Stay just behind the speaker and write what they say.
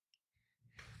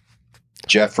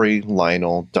Jeffrey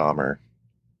Lionel Dahmer,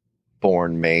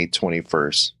 born May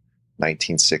 21st,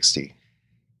 1960,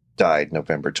 died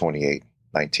November 28,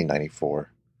 1994.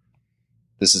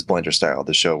 This is Blender Style,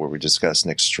 the show where we discuss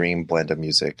an extreme blend of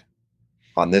music.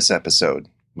 On this episode,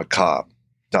 Macabre,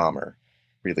 Dahmer,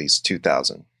 released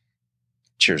 2000.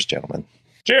 Cheers, gentlemen.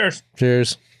 Cheers.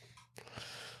 Cheers.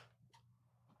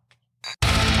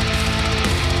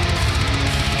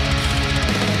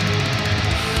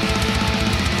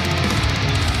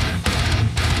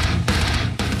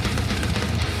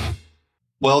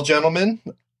 Well, gentlemen,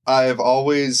 I've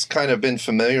always kind of been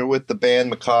familiar with the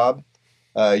band Macabre.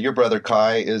 Your brother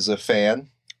Kai is a fan.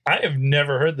 I have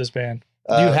never heard this band.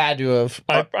 You had to have.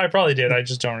 I probably did. I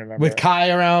just don't remember. With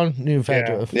Kai around, you've had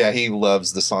to have. Yeah, he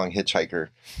loves the song Hitchhiker.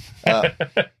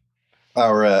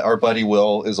 Our buddy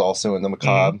Will is also in the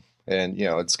Macabre, and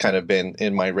it's kind of been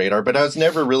in my radar, but I was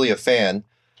never really a fan.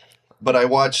 But I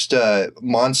watched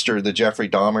Monster, the Jeffrey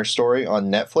Dahmer story on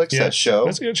Netflix, that show.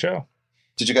 That's a good show.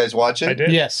 Did you guys watch it? I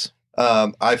did. Yes.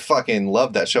 I fucking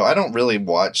love that show. I don't really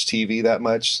watch TV that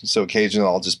much, so occasionally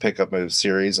I'll just pick up a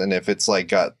series, and if it's like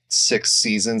got 6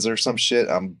 seasons or some shit,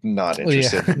 I'm not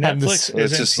interested. Yeah. Netflix It's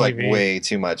isn't just TV. like way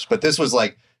too much. But this was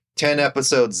like 10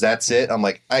 episodes, that's it. I'm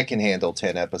like, I can handle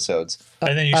 10 episodes.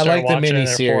 And then you I start like the watching their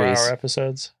miniseries. 4-hour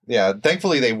episodes. Yeah,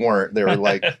 thankfully they weren't. They were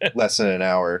like less than an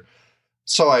hour.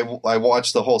 So I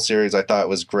watched the whole series. I thought it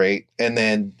was great. And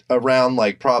then around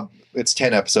like it's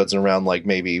 10 episodes, and around like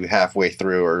maybe halfway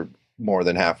through or more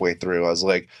than halfway through, I was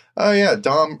like, oh yeah,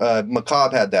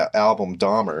 Macabre had that album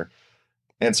Dahmer.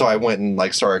 And so I went and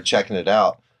like started checking it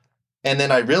out. And then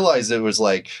I realized it was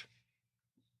like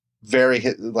very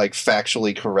like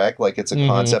factually correct. Like it's a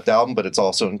concept album, but it's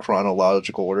also in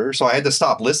chronological order. So I had to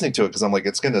stop listening to it because I'm like,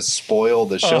 it's going to spoil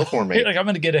the show for me. Like I'm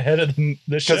going to get ahead of the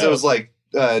show. Because it was like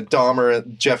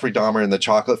Jeffrey Dahmer in the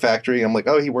chocolate factory. I'm like,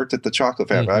 oh, he worked at the chocolate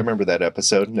factory. I remember that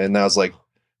episode. And I was like,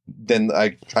 then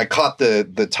I caught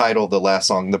the title of the last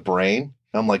song, The Brain.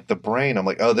 I'm like, The Brain. I'm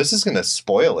like, oh, this is going to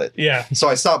spoil it. Yeah. So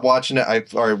I stopped watching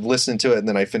it. Or listened to it, and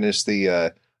then I finished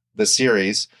the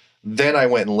series. Then I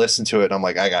went and listened to it, and I'm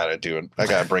like, I got to do it. I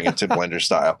got to bring it to Blender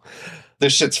Style.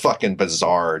 This shit's fucking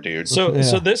bizarre, dude. So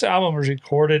this album was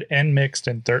recorded and mixed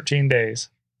in 13 days,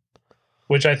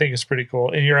 which I think is pretty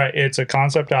cool. And you're right. It's a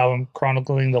concept album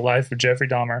chronicling the life of Jeffrey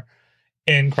Dahmer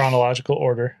in chronological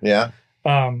order. Yeah.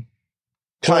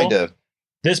 Kind of.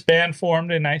 This band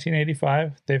formed in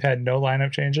 1985. They've had no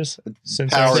lineup changes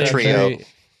since. Power trio.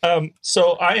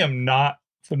 So I am not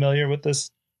familiar with this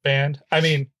band. I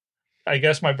mean, I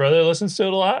guess my brother listens to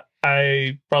it a lot.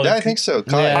 I think so.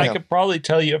 I could probably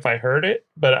tell you if I heard it,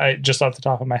 but I just off the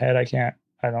top of my head, I can't.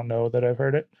 I don't know that I've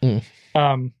heard it.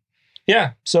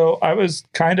 Yeah. So I was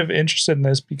kind of interested in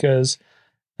this because,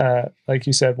 like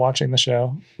you said, watching the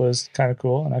show was kind of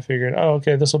cool. And I figured, oh,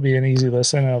 okay, this will be an easy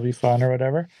listen and it'll be fun or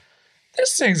whatever.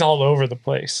 This thing's all over the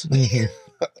place.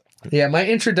 Yeah, my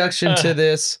introduction to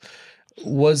this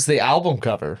was the album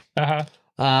cover.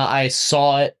 I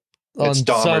saw it on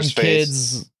some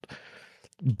kid's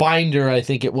binder, I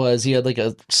think it was. He had like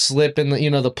a slip in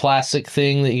the plastic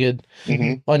thing that you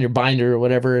could on your binder or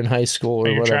whatever in high school or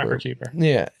your whatever. Trapper Keeper.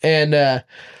 Yeah, and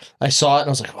I saw it and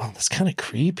I was like, "Oh, that's kind of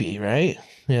creepy, right?"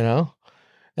 And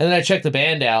then I checked the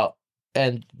band out,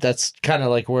 and that's kind of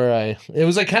like where it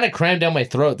was like kind of crammed down my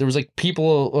throat. There was like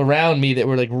people around me that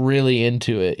were like really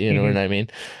into it. You know what I mean?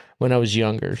 When I was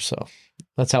younger, so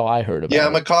that's how I heard about it. Yeah,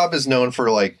 Macabre is known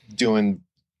for like doing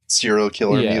serial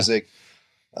killer music.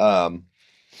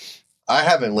 I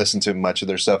haven't listened to much of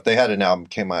their stuff. They had an album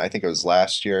came out, I think it was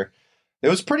last year. It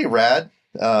was pretty rad.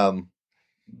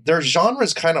 Their genre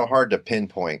is kind of hard to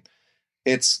pinpoint.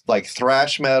 It's like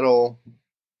thrash metal,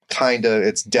 kind of.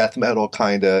 It's death metal,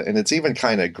 kind of. And it's even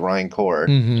kind of grindcore.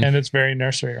 And it's very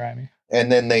nursery rhymey.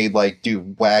 And then they like do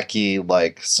wacky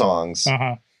like songs.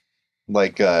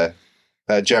 Like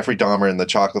Jeffrey Dahmer in the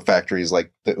Chocolate Factory is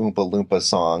like the Oompa Loompa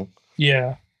song.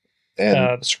 Yeah.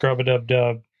 And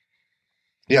Scrub-a-Dub-Dub.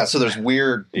 Yeah, so there's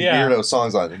weirdo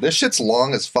songs on it. This shit's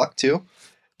long as fuck, too.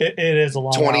 It is a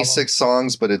long 26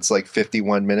 songs, but it's like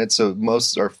 51 minutes. So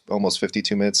most are almost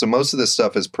 52 minutes. So most of this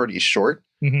stuff is pretty short.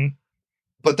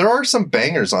 But there are some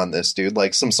bangers on this, dude.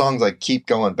 Like some songs I keep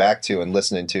going back to and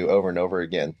listening to over and over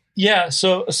again. Yeah,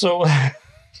 so it's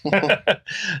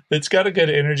got a good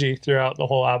energy throughout the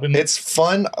whole album. It's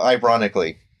fun,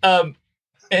 ironically.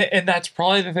 And that's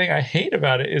probably the thing I hate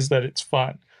about it is that it's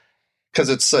fun. Because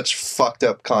it's such fucked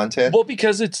up content? Well,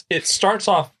 because it starts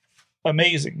off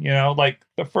amazing, like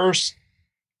the first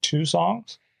 2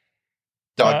 songs.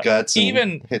 Dog Guts and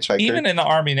even Hitchhiker. Even in the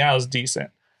Army Now is decent.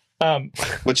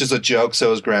 Which is a joke.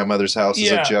 So his grandmother's house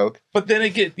is a joke. But then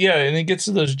it gets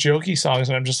to those jokey songs,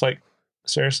 and I'm just like,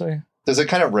 seriously? Does it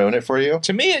kind of ruin it for you?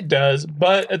 To me, it does.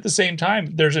 But at the same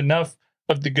time, there's enough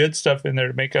of the good stuff in there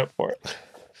to make up for it.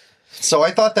 So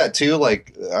I thought that too.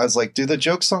 Like, I was like, do the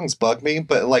joke songs bug me?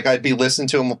 But like, I'd be listening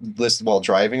to them while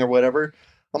driving or whatever.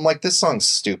 I'm like, this song's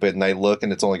stupid. And I look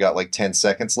and it's only got like 10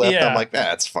 seconds left. Yeah. I'm like,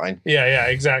 it's fine. Yeah,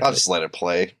 exactly. I'll just let it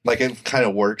play. Like, it kind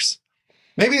of works.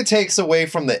 Maybe it takes away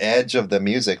from the edge of the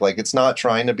music. Like, it's not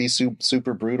trying to be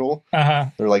super brutal. Uh-huh.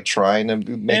 They're like trying to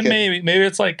make and maybe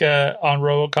it's like on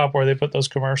RoboCop where they put those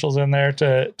commercials in there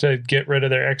to get rid of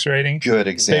their X rating. Good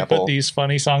example. They put these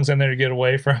funny songs in there to get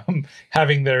away from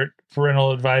having their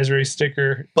parental advisory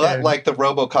sticker. But like the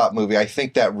RoboCop movie, I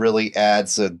think that really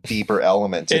adds a deeper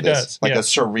element to this. Does, like a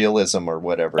surrealism or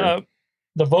whatever.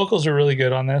 The vocals are really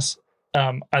good on this.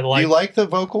 You like the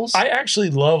vocals? I actually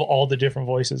love all the different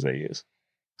voices they use.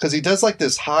 Because he does like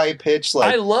this high pitch,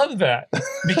 like I love that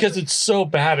because it's so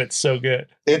bad, it's so good.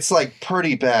 It's like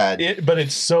pretty bad, but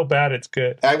it's so bad, it's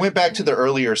good. I went back to the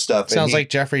earlier stuff. Sounds like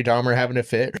Jeffrey Dahmer having a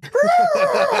fit.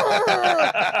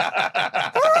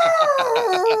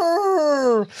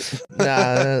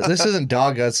 Nah, this isn't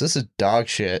dog guts. This is dog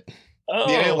shit. Oh.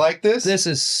 You didn't like this? This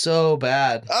is so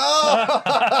bad.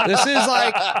 Oh. This is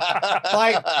like,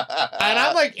 and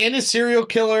I'm like into serial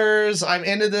killers. I'm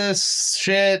into this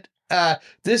shit.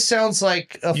 This sounds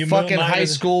like a fucking high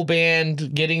school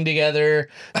band getting together.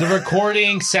 The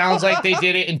recording sounds like they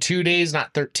did it in 2 days,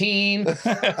 not 13.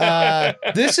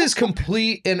 This is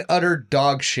complete and utter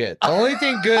dog shit. The only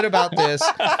thing good about this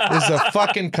is the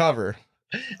fucking cover.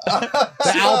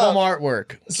 The album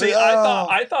artwork. See,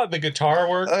 I thought the guitar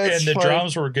work and the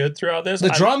drums were good throughout this. The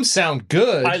drums sound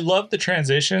good. I love the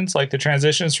transitions, like the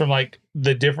transitions from like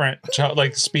the different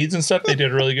like speeds and stuff. They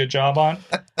did a really good job on.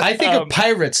 I think of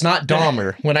Pirates, not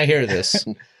Dahmer, when I hear this.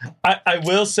 I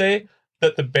will say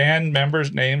that the band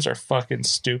members' names are fucking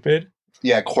stupid.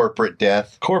 Yeah, Corporate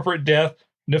Death,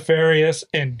 Nefarious,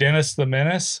 and Dennis the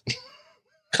Menace.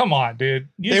 Come on, dude.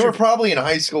 They were probably in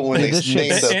high school when they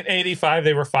named them. In 85,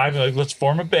 they were 5. They're like, let's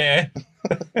form a band.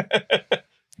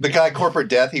 The guy, Corporate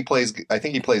Death, I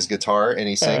think he plays guitar and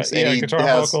he sings. And guitar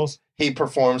vocals. He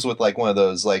performs with like one of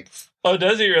those like... Oh,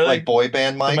 does he really? Like boy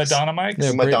band mics. The Madonna mics?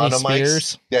 The Madonna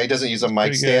mics. Yeah, he doesn't use a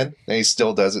mic stand. And he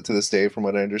still does it to this day, from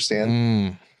what I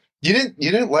understand. You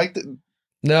didn't like the...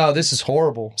 No, this is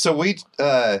horrible. So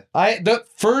the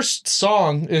first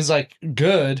song is like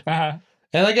good. Uh-huh.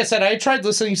 And like I said, I tried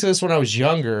listening to this when I was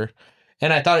younger,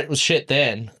 and I thought it was shit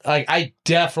then. Like, I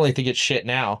definitely think it's shit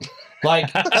now. Like,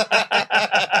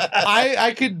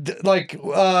 I could, like,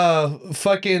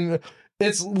 fucking,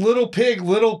 it's Little Pig,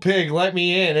 let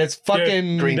me in. It's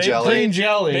fucking Green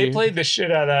Jelly. They played the shit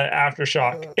out of that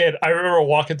Aftershock. And I remember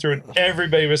walking through and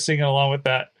everybody was singing along with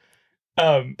that.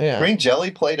 Green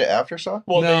Jelly played at Aftershock?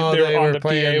 Well, no, they were on the PA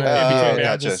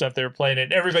bands and stuff. They were playing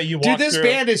it. Everybody you walked through. Dude, this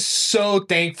band is so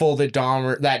thankful that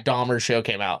Dahmer show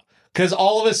came out. Because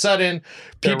all of a sudden,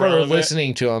 people are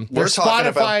listening to them. We're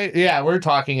Spotify. We're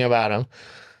talking about them.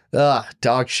 Ugh,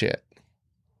 dog shit.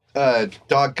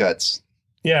 Dog guts.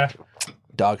 Yeah.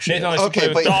 Dog shit.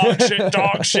 Okay, but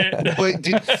dog shit.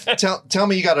 But tell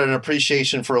me you got an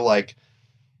appreciation for like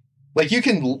you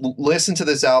can listen to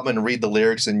this album and read the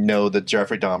lyrics and know the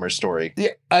Jeffrey Dahmer story. Yeah,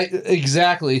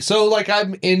 exactly. So like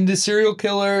I'm into serial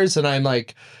killers and I'm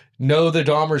like know the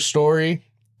Dahmer story,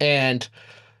 and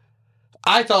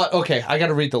I thought, okay, I got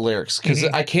to read the lyrics because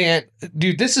I can't,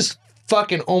 dude. This is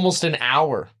fucking almost an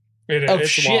hour of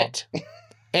shit,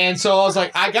 and so I was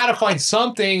like, I got to find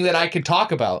something that I could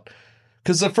talk about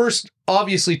because the first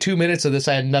obviously 2 minutes of this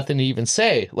I had nothing to even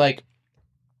say, like.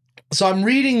 So I'm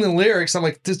reading the lyrics. I'm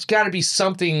like, there's got to be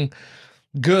something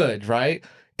good, right?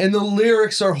 And the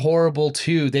lyrics are horrible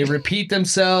too. They repeat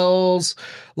themselves.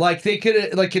 Like they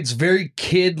could, like it's very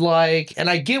kid-like. And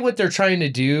I get what they're trying to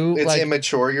do. It's like,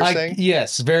 immature. You're saying?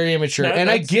 Yes, very immature. And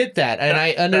I get that, and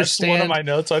I understand. That's one of my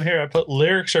notes on here. I put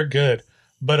lyrics are good,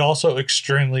 but also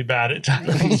extremely bad at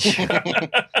times.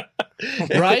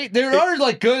 Right? There are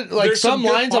like good, like there's some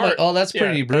lines. I'm like, oh, that's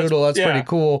pretty brutal. That's pretty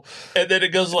cool. And then it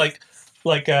goes like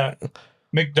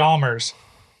McDahmer's.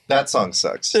 That song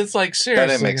sucks. It's like, seriously.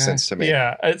 That didn't make sense to me.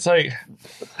 Yeah, it's like...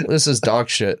 This is dog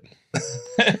shit.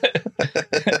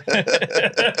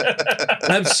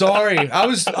 I'm sorry. I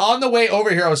was on the way over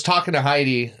here. I was talking to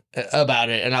Heidi about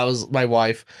it, and my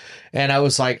wife, and I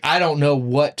was like, I don't know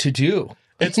what to do.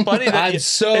 It's funny that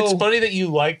it's funny that you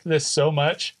like this so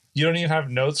much. You don't even have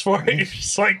notes for it. You're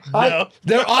just like, no.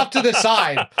 They're off to the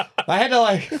side. I had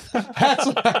to that's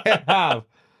what I have.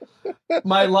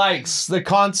 My likes, the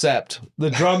concept, the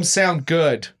drums sound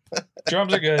good.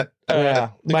 Drums are good.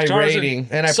 My rating,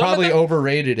 and I probably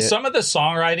overrated it. Some of the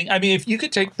songwriting, I mean, if you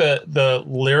could take the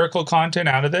lyrical content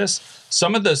out of this,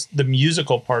 some of the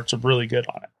musical parts are really good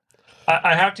on it.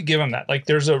 I have to give them that. Like,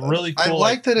 there's a really cool. I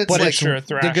like that it's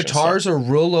the guitars are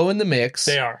real low in the mix.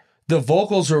 They are. The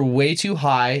vocals are way too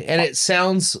high, and it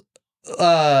sounds.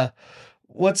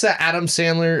 What's that Adam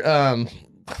Sandler?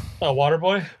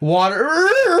 Waterboy?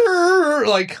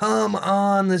 Like, come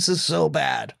on, this is so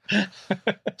bad.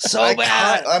 So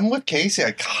bad. I'm with Casey.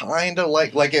 I kind of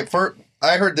like at first,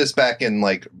 I heard this back in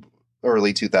like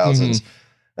early 2000s.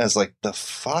 I was like, the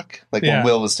fuck? Like when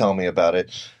Will was telling me about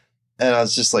it. And I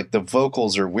was just like, the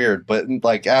vocals are weird. But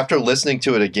like after listening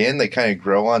to it again, they kind of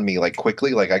grow on me like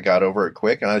quickly. Like I got over it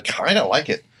quick and I kind of like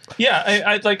it. Yeah,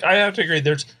 I have to agree.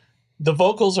 The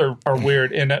vocals are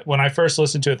weird. And when I first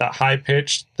listened to it, that high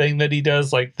pitched thing that he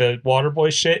does, like the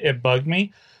Waterboy shit, it bugged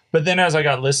me. But then as I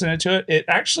got listening to it, it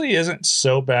actually isn't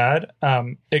so bad.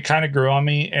 It kind of grew on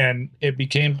me, and it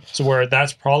became to where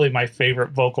that's probably my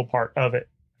favorite vocal part of it.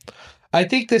 I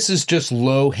think this is just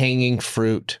low hanging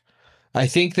fruit. I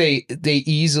think they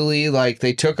easily, like,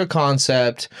 they took a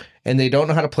concept and they don't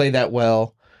know how to play that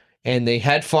well, and they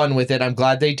had fun with it. I'm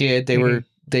glad they did.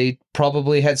 They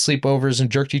probably had sleepovers and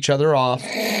jerked each other off,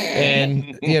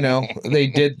 and they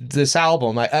did this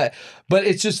album. But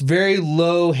it's just very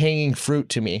low hanging fruit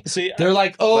to me. See, they're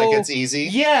like, oh, like it's easy.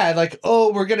 Yeah, like,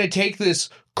 oh, we're gonna take this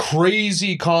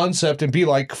crazy concept and be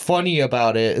like funny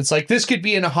about it. It's like this could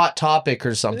be in a Hot Topic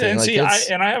or something. And like, see,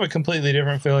 I have a completely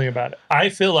different feeling about it. I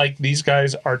feel like these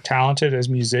guys are talented as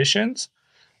musicians,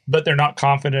 but they're not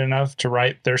confident enough to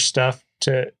write their stuff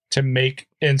to make,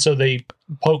 and so they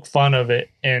poke fun of it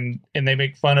and they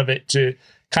make fun of it to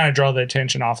kind of draw the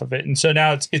attention off of it. And so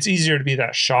now it's easier to be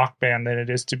that shock band than it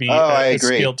is to be a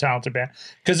skilled, talented band,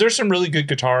 because there's some really good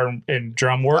guitar and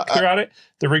drum work throughout it.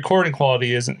 The recording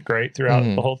quality isn't great throughout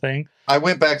the whole thing. I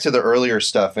went back to the earlier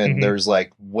stuff, and there's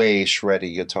like way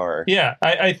shreddy guitar. Yeah,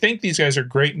 I think these guys are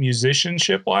great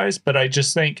musicianship wise, but I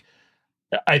think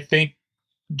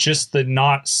just the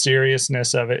not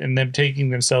seriousness of it and them taking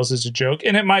themselves as a joke,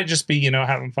 and it might just be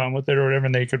having fun with it or whatever,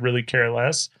 and they could really care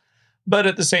less. But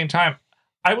at the same time,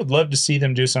 I would love to see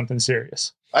them do something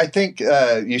serious. I think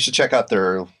you should check out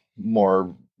their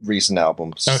more recent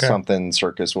albums. Okay. Something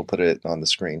Circus, will put it on the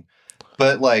screen.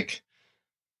 But like,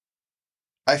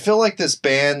 I feel like this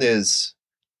band is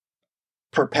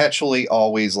perpetually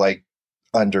always like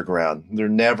underground. They're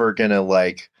never gonna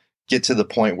like get to the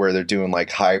point where they're doing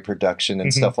like high production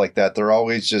and stuff like that. They're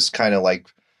always just kind of like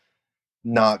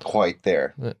not quite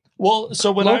there. Well,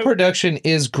 so when low production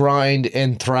is grind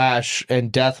and thrash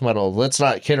and death metal. Let's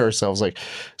not kid ourselves.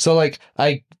 It's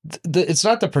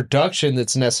not the production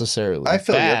that's necessarily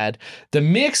bad. The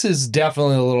mix is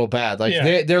definitely a little bad.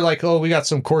 Like they're like, oh, we got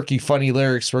some quirky, funny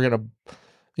lyrics. We're gonna,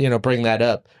 bring that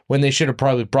up, when they should have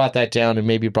probably brought that down and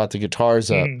maybe brought the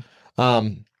guitars up.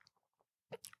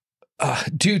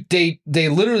 Dude, they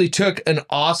literally took an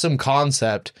awesome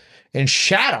concept and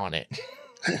shat on it.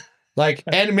 Like,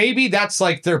 and maybe that's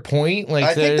like their point. Like,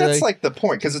 I think that's like the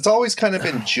point, because it's always kind of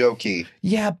been jokey.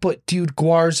 Yeah, but dude,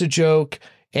 Guar's a joke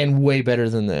and way better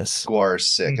than this. Guar's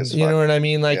sick as fuck. You know what I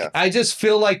mean? Like, I just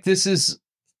feel like this is,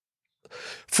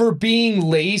 for being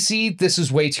lazy, this is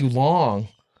way too long.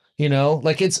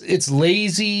 Like it's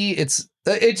lazy. It's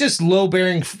just low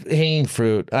hanging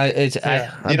fruit. You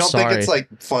don't think it's like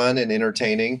fun and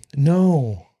entertaining?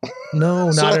 No,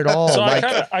 not at all. So I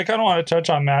kind of want to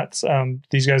touch on Matt's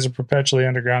these guys are perpetually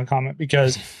underground comment,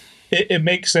 because it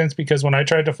makes sense, because when I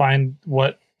tried to find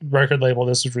what record label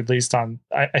this was released on,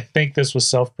 I think this was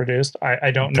self-produced.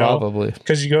 I don't know. Probably.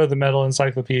 Because you go to the Metal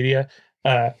Encyclopedia,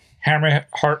 Hammer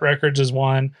Heart Records is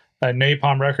one,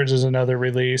 Napalm Records is another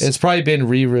release. It's probably been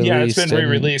re-released. Yeah, it's been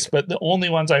re-released, but the only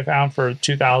ones I found for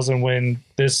 2000 when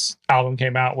this album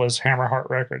came out was Hammer Heart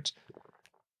Records.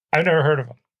 I've never heard of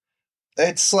them.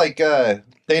 It's like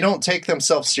they don't take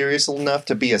themselves serious enough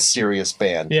to be a serious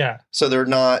band. Yeah. So they're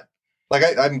not like,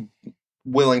 I'm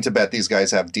willing to bet these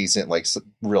guys have decent like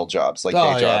real jobs, like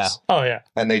day jobs. Oh yeah.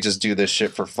 And they just do this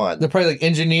shit for fun. They're probably like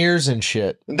engineers and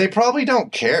shit. They probably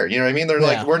don't care. You know what I mean? They're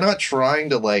like, we're not trying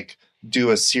to like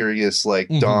do a serious like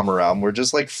Dahmer album. We're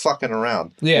just like fucking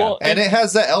around. Yeah. Well, and it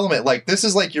has that element. Like, this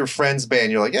is like your friend's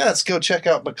band. You're like, yeah, let's go check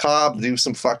out Macabre, do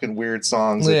some fucking weird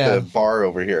songs at the bar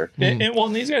over here. And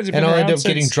these guys have been around, and I'll end up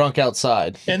getting drunk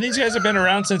outside. And these guys have been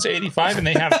around since '85, and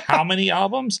they have how many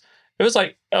albums? It was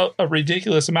like a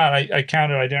ridiculous amount. I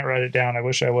counted. I didn't write it down. I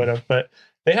wish I would have, but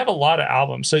they have a lot of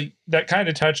albums. So that kind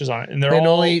of touches on it.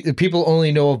 And people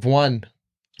only know of one.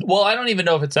 Well, I don't even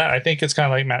know if it's that. I think it's kind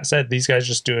of like Matt said. These guys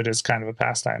just do it as kind of a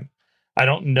pastime. I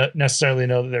don't necessarily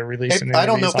know that they're releasing. I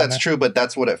don't know if that's true, but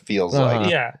that's what it feels like.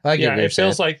 Yeah, it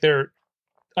feels like they're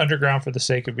underground for the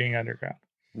sake of being underground.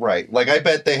 Right. Like I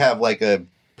bet they have like a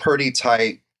pretty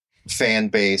tight fan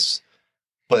base,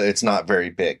 but it's not very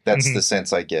big. That's the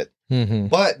sense I get. Mm-hmm.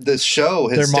 But the show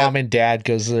has their mom and dad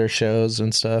goes to their shows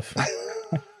and stuff.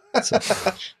 So,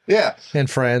 yeah, and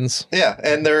friends. Yeah,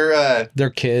 and their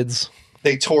kids.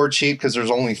 They tour cheap because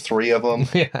there's only 3 of them.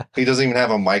 Yeah, he doesn't even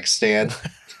have a mic stand.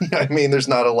 I mean, there's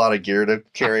not a lot to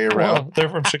carry around. Well, they're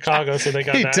from Chicago, so they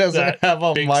got he doesn't have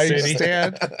a mic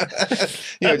stand.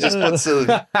 Just puts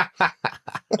the.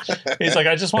 He's like,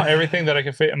 I just want everything that I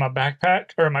can fit in my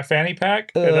backpack or my fanny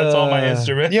pack, and that's all my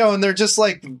instruments. And they're just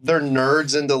like they're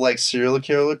nerds into like serial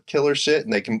killer shit,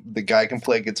 and the guy can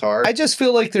play guitar. I just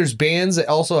feel like there's bands that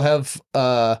also have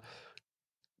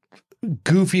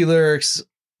goofy lyrics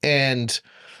and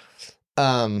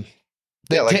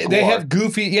they have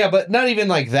goofy, but not even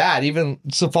like that. Even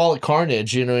Cephalic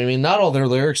Carnage, you know what I mean? Not all their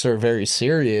lyrics are very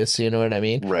serious, you know what I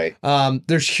mean? Right.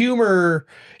 There's humor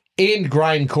in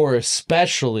grindcore,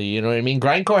 especially, you know what I mean?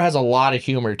 Grindcore has a lot of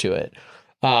humor to it.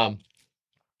 I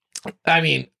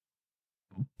mean,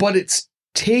 but it's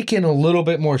taken a little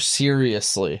bit more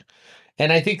seriously.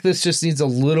 And I think this just needs a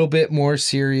little bit more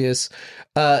serious.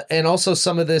 And also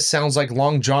some of this sounds like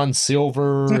Long John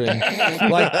Silver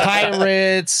and like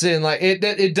Pirates and like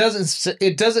it doesn't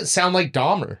sound like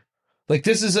Dahmer. Like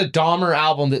this is a Dahmer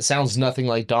album that sounds nothing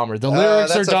like Dahmer. The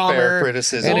lyrics are Dahmer, fair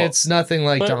criticism. and it's nothing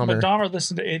like Dahmer. But Dahmer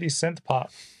listened to 80s synth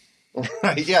pop.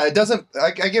 Right? Yeah, it doesn't.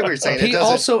 I get what you're saying. He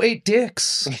also ate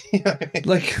dicks.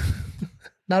 Like.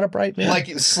 Not a bright man. Like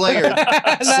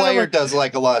Slayer does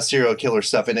like a lot of serial killer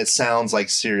stuff, and it sounds like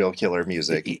serial killer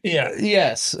music. Yeah.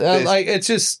 Yes. Like it's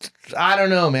just, I don't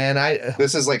know, man.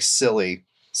 This is like silly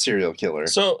serial killer.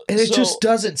 It just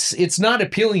doesn't. It's not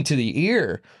appealing to the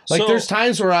ear. Like there's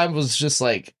times where I was just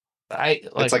like,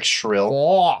 it's like shrill.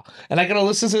 Oh, and I gotta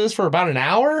listen to this for about an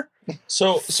hour.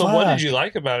 So what did you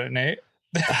like about it, Nate?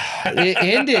 It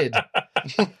ended.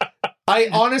 I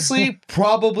honestly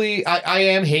probably I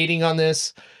am hating on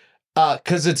this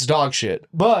because it's dog shit,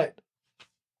 but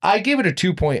I give it a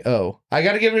 2.0. I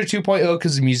got to give it a 2.0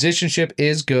 because the musicianship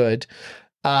is good.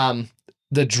 The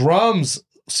drums,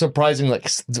 surprisingly, like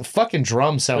the fucking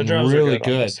drums sound really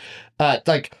good.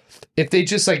 Like if they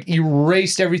just like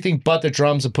erased everything but the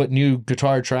drums and put new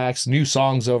guitar tracks, new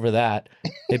songs over that,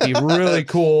 it'd be really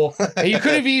cool. And you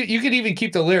could even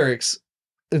keep the lyrics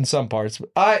in some parts.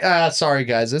 Sorry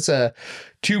guys, it's a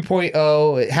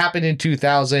 2.0. It happened in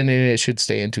 2000 and it should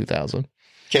stay in 2000.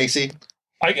 Casey?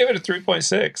 I give it a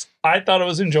 3.6. I thought it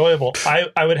was enjoyable.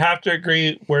 I would have to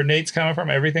agree where Nate's coming from.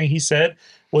 Everything he said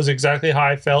was exactly how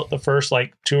I felt the first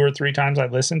like 2 or 3 times I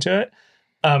listened to it.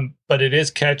 But it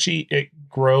is catchy. It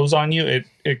grows on you.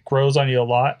 It grows on you a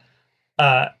lot.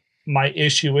 My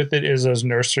issue with it is those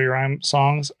nursery rhyme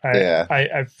songs.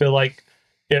 I feel like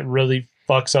it really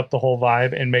fucks up the whole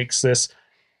vibe and makes this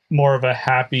more of a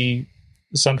happy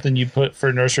something you put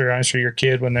for nursery rhymes for your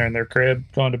kid when they're in their crib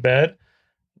going to bed.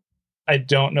 I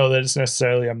don't know that it's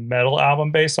necessarily a metal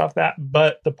album based off that,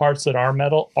 but the parts that are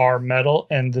metal,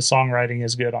 and the songwriting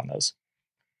is good on those.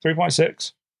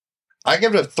 3.6. I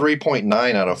give it a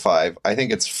 3.9 out of 5. I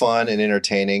think it's fun and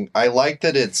entertaining. I like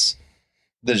that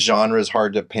the genre is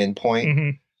hard to pinpoint. Mm-hmm.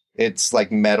 It's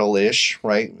like metal-ish,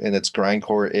 right? And it's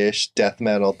grindcore-ish, death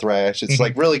metal, thrash. It's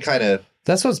like really kind of...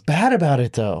 That's what's bad about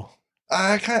it, though.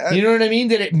 You know what I mean?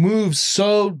 That it moves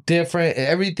so different.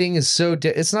 Everything is so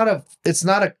It's not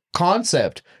a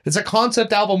concept. It's a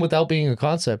concept album without being a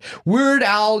concept. Weird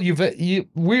Al,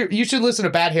 you should listen to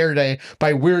Bad Hair Day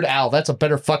by Weird Al. That's a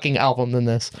better fucking album than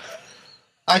this.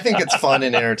 I think it's fun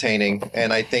and entertaining,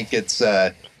 and I think it's...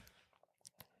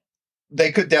 they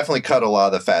could definitely cut a lot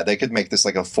of the fat. They could make this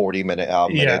like a 40-minute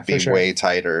album and it'd be way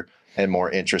tighter and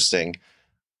more interesting.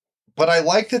 But I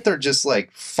like that they're just like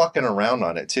fucking around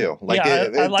on it too. Like I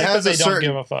like that they don't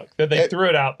give a fuck. That they threw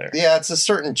it out there. Yeah, it's a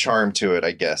certain charm to it,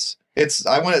 I guess.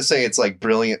 I wouldn't say it's like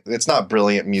brilliant. It's not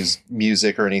brilliant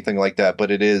music or anything like that,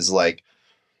 but it is like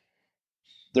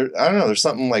I don't know, there's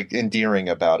something like endearing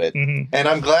about it. Mm-hmm. And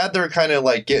I'm glad they're kind of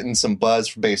like getting some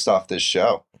buzz based off this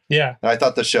show. Yeah. And I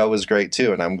thought the show was great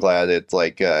too, and I'm glad it's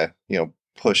like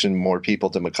pushing more people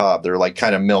to Macabre. They're like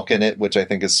kind of milking it, which I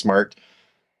think is smart.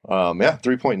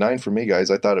 3.9 for me, guys.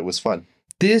 I thought it was fun.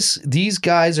 These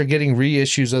guys are getting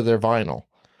reissues of their vinyl.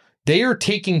 They are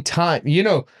taking time. You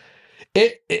know,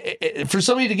 for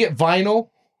somebody to get vinyl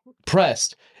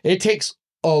pressed, it takes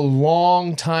a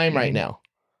long time right now.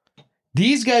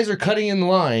 These guys are cutting in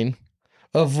line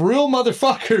of real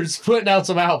motherfuckers putting out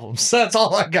some albums. That's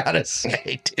all I gotta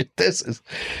say, dude.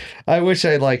 I wish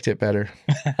I liked it better.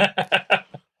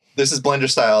 This is Blender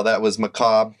Style. That was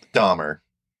Macabre, Dahmer.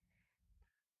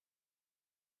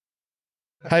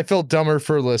 I feel dumber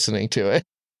for listening to it.